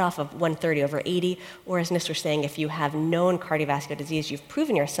cutoff of 130 over 80, or as Nis was saying, if you have known cardiovascular disease, you've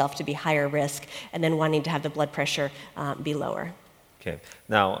proven yourself to be higher risk, and then wanting to have the blood pressure be lower. Okay.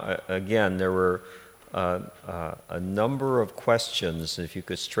 Now, again, there were a number of questions. If you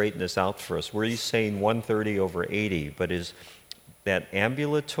could straighten this out for us. Were you saying 130 over 80, but is that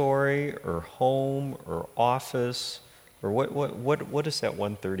ambulatory or home or office, or what does that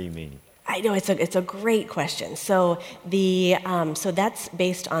 130 mean? I know it's a great question. So so that's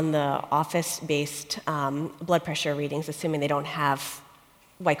based on the office-based blood pressure readings, assuming they don't have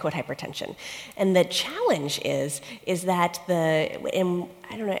white coat hypertension. And the challenge is that the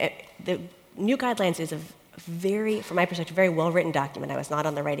new guidelines is a very, from my perspective, very well-written document. I was not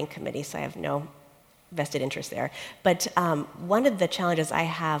on the writing committee, so I have no vested interest there. But one of the challenges I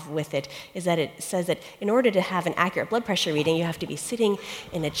have with it is that it says that in order to have an accurate blood pressure reading, you have to be sitting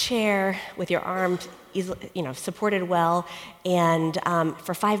in a chair with your arms supported well, and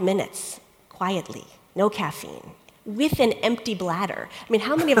for 5 minutes, quietly, no caffeine, with an empty bladder. I mean,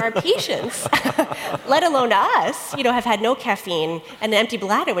 how many of our patients, let alone us, have had no caffeine and an empty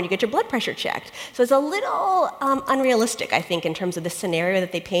bladder when you get your blood pressure checked? So it's a little unrealistic, I think, in terms of the scenario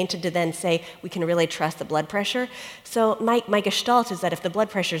that they painted to then say we can really trust the blood pressure. So my gestalt is that if the blood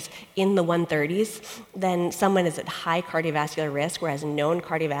pressure's in the 130s, then someone is at high cardiovascular risk, whereas known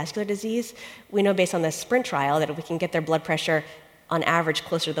cardiovascular disease, we know based on the SPRINT trial that if we can get their blood pressure on average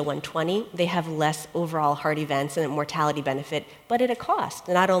closer to the 120, they have less overall heart events and a mortality benefit, but at a cost,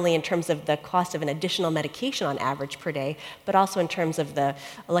 not only in terms of the cost of an additional medication on average per day, but also in terms of the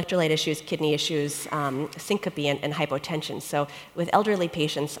electrolyte issues, kidney issues, syncope, and hypotension. So with elderly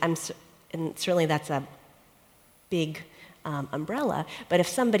patients, and certainly that's a big umbrella, but if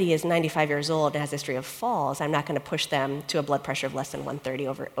somebody is 95 years old and has a history of falls, I'm not going to push them to a blood pressure of less than 130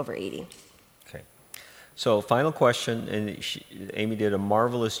 over 80. So final question, and Amy did a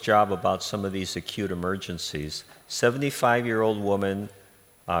marvelous job about some of these acute emergencies. 75-year-old woman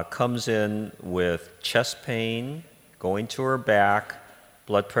comes in with chest pain, going to her back,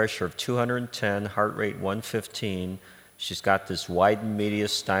 blood pressure of 210, heart rate 115. She's got this widened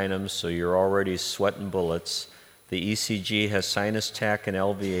mediastinum, so you're already sweating bullets. The ECG has sinus tach and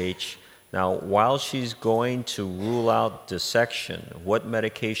LVH. Now, while she's going to rule out dissection, what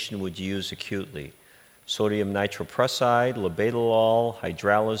medication would you use acutely? Sodium nitroprusside, labetalol,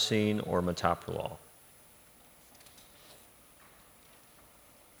 hydralazine, or metoprolol?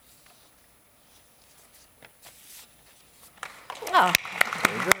 Oh.